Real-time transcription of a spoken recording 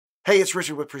Hey, it's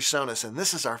Richard with PreSonus, and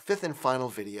this is our fifth and final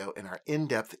video in our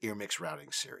in-depth EarMix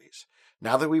routing series.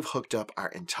 Now that we've hooked up our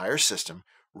entire system,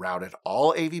 routed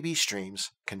all AVB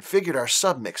streams, configured our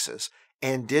submixes,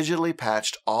 and digitally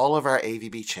patched all of our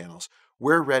AVB channels,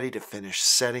 we're ready to finish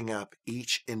setting up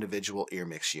each individual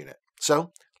EarMix unit.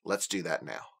 So let's do that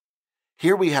now.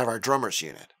 Here we have our drummers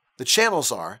unit. The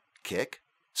channels are kick,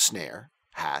 snare,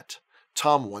 hat,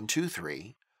 tom 1, 2,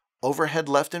 3, overhead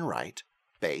left and right,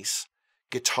 bass,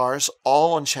 guitars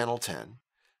all on channel 10,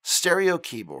 stereo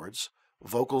keyboards,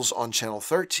 vocals on channel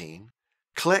 13,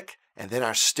 click, and then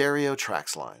our stereo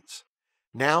tracks lines.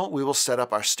 Now we will set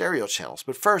up our stereo channels,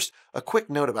 but first, a quick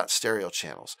note about stereo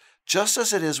channels. Just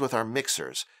as it is with our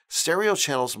mixers, stereo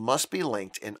channels must be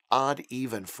linked in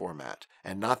odd-even format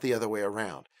and not the other way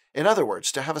around. In other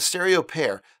words, to have a stereo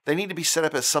pair, they need to be set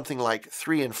up as something like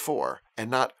 3 and 4 and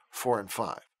not 4 and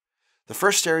 5. The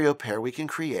first stereo pair we can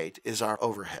create is our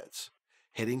overheads.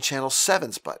 Hitting channel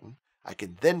 7's button, I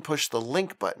can then push the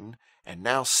link button, and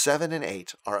now 7 and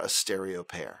 8 are a stereo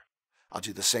pair. I'll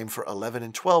do the same for 11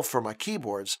 and 12 for my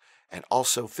keyboards, and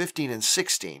also 15 and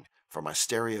 16 for my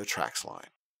stereo tracks line.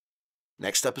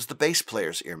 Next up is the bass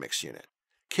player's EarMix unit.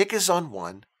 Kick is on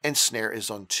 1 and snare is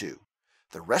on 2.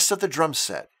 The rest of the drum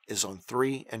set is on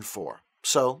 3 and 4,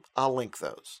 so I'll link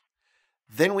those.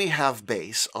 Then we have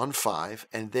bass on 5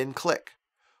 and then click.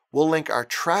 We'll link our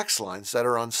tracks lines that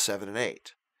are on 7 and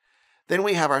 8. Then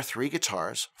we have our 3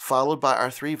 guitars, followed by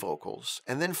our 3 vocals,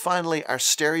 and then finally our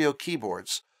stereo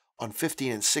keyboards on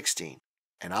 15 and 16,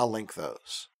 and I'll link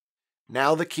those.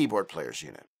 Now the keyboard player's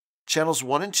unit. Channels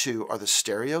 1 and 2 are the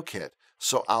stereo kit,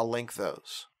 so I'll link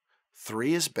those.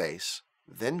 3 is bass,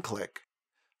 then click.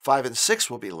 5 and 6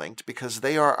 will be linked because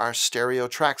they are our stereo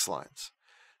tracks lines.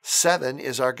 7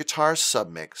 is our guitar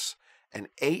submix, and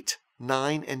 8,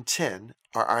 9, and 10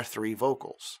 are our 3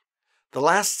 vocals. The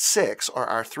last 6 are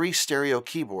our 3 stereo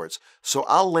keyboards, so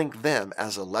I'll link them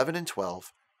as 11 and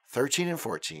 12, 13 and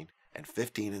 14, and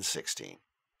 15 and 16.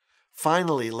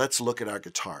 Finally, let's look at our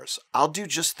guitars. I'll do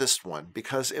just this one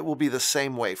because it will be the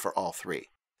same way for all 3.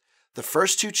 The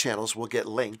first 2 channels will get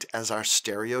linked as our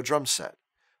stereo drum set.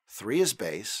 3 is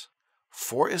bass,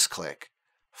 4 is click,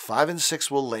 5 and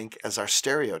 6 will link as our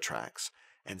stereo tracks,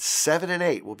 and 7 and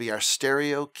 8 will be our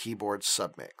stereo keyboard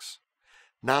submix.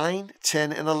 9,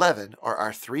 10, and 11 are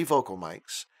our 3 vocal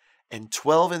mics, and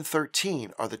 12 and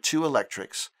 13 are the 2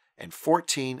 electrics, and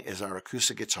 14 is our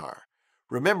acoustic guitar.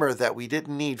 Remember that we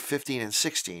didn't need 15 and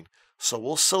 16, so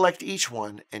we'll select each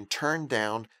one and turn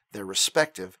down their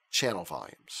respective channel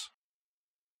volumes.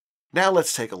 Now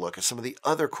let's take a look at some of the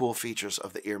other cool features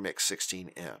of the EarMix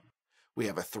 16M. We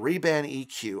have a 3-band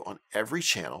EQ on every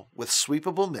channel with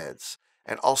sweepable mids,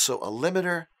 and also a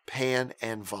limiter, pan,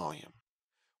 and volume.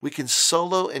 We can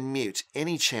solo and mute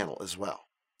any channel as well.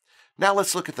 Now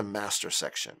let's look at the master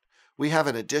section. We have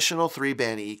an additional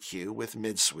 3-band EQ with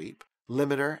mid-sweep,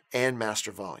 limiter, and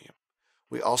master volume.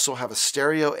 We also have a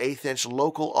stereo 1/8"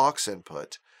 local aux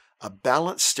input, a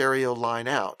balanced stereo line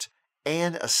out,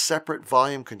 and a separate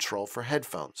volume control for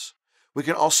headphones. We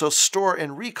can also store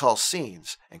and recall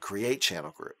scenes and create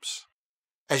channel groups.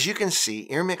 As you can see,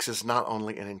 EarMix is not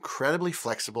only an incredibly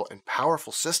flexible and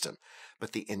powerful system,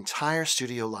 but the entire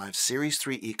Studio Live Series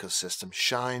 3 ecosystem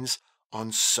shines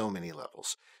on so many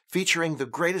levels, featuring the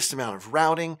greatest amount of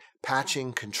routing,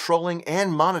 patching, controlling,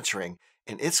 and monitoring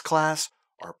in its class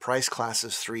or price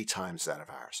classes 3 times that of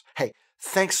ours. Hey,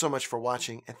 thanks so much for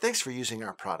watching, and thanks for using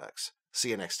our products.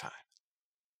 See you next time.